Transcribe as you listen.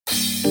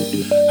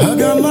I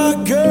got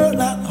my girl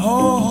at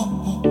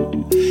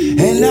home,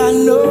 and I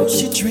know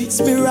she treats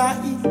me right.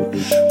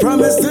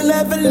 Promise to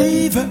never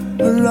leave her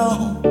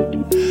alone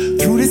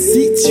through the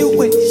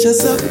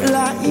situations of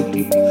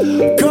life.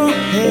 Come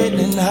ahead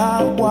and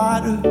high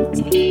water,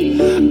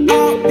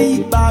 I'll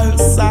be by her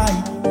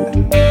side.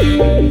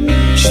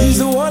 She's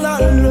the one I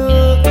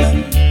love.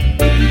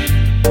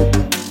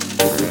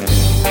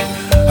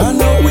 I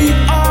know we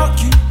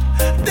argue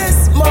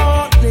this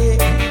morning.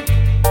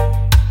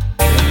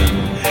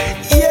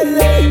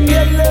 Yelle,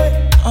 yelle,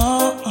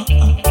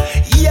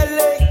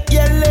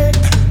 yelle,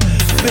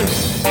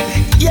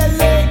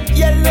 yelle,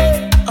 yelle,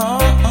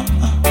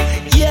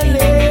 yelle.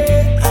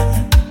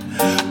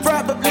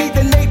 Probably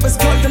the neighbors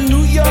called the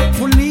New York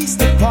Police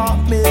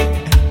Department,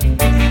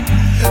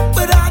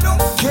 but I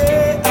don't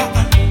care.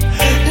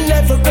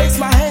 Never raise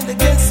my hand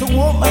against a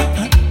woman.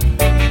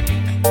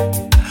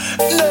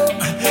 No,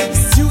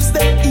 it's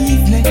Tuesday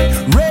evening,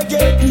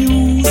 reggae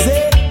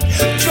music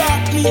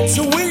drop me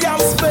to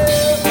Williamsburg.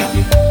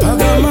 I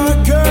got my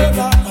girl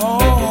at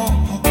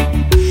home,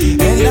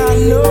 and I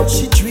know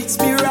she treats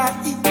me right.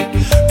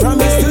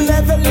 Promise to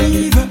never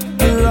leave her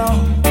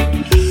alone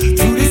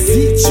through the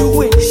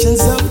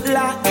situations of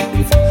life.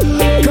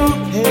 Come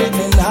ahead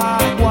and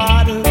high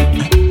water,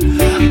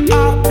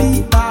 I'll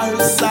be by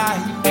her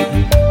side.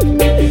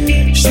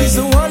 She's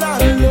the one I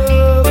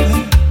love.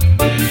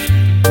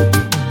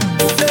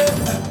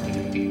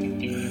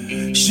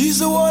 She's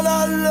the one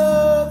I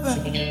love.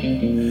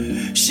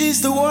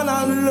 She's the one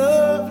I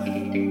love.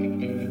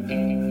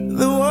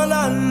 The one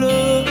I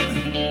love.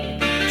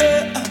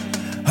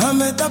 I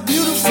met a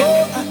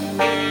beautiful,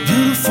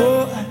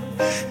 beautiful,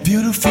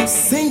 beautiful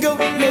single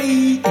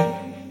lady.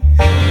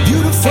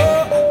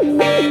 Beautiful,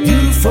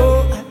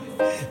 beautiful,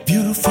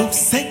 beautiful,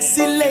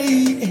 sexy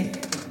lady.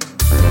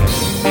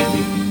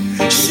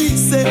 She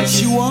said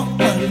she want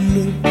my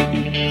love.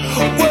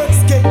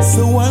 Worst case,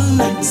 a one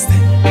night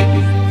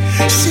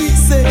stand. She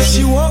said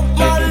she want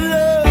my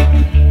love.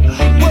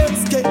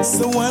 Worst case,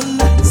 a one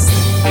night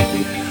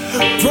stand.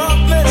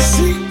 Promise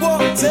she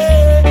won't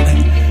take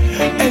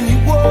any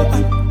more.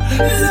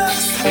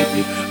 Lust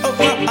of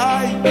my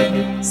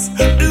eyes,